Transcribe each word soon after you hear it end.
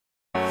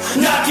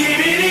not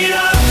giving it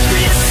up.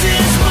 This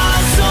is my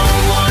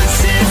zone,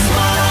 once it's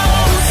my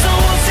home, so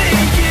I'll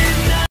take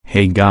it now.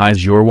 Hey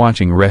guys, you're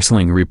watching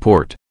Wrestling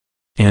Report.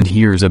 And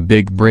here's a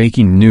big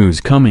breaking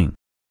news coming.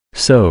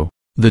 So,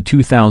 the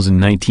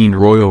 2019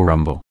 Royal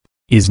Rumble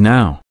is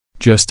now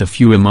just a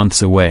few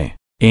months away,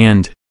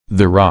 and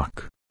The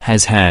Rock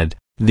has had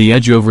the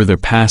edge over the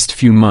past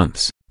few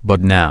months,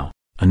 but now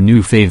a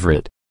new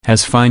favorite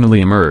has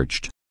finally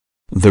emerged.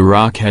 The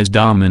Rock has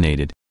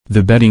dominated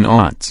the betting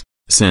odds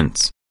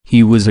since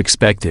he was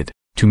expected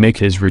to make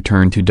his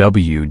return to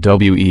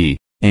WWE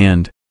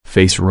and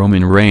face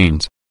Roman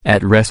Reigns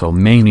at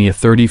WrestleMania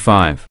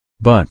 35,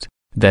 but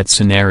that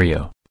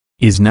scenario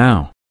is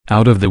now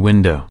out of the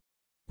window.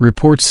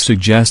 Reports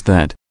suggest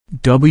that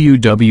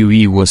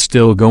WWE was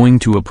still going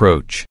to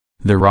approach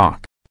The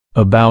Rock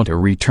about a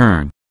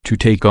return to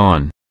take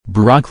on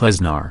Brock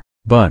Lesnar,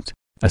 but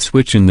a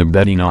switch in the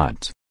betting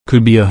odds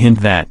could be a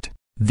hint that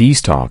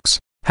these talks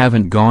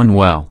haven't gone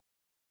well.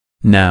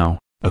 Now,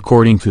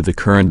 according to the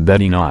current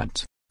betting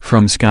odds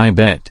from Sky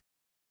Bet,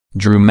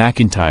 Drew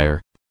McIntyre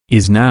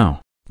is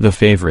now the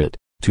favorite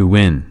to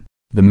win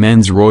the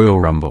Men's Royal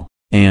Rumble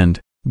and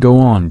go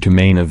on to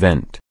main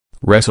event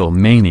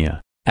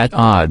WrestleMania at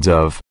odds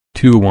of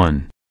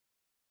 2-1.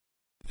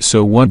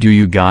 So what do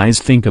you guys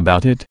think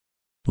about it?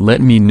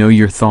 Let me know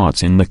your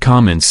thoughts in the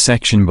comments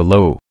section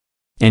below.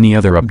 Any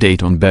other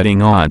update on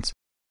betting odds?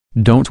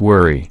 Don't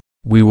worry,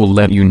 we will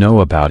let you know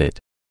about it.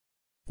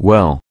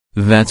 Well,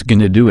 that's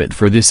gonna do it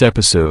for this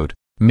episode.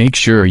 Make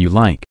sure you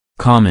like,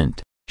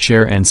 comment,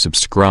 share and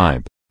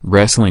subscribe.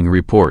 Wrestling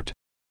Report.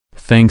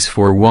 Thanks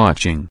for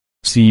watching.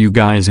 See you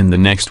guys in the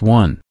next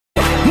one.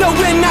 No,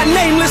 we're not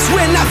nameless,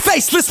 we're not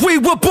faceless, we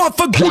were born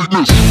for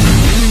greatness.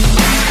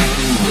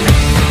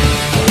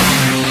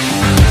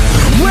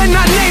 We're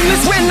not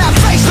nameless, we're not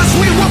faceless,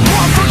 we were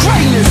born for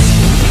greatness.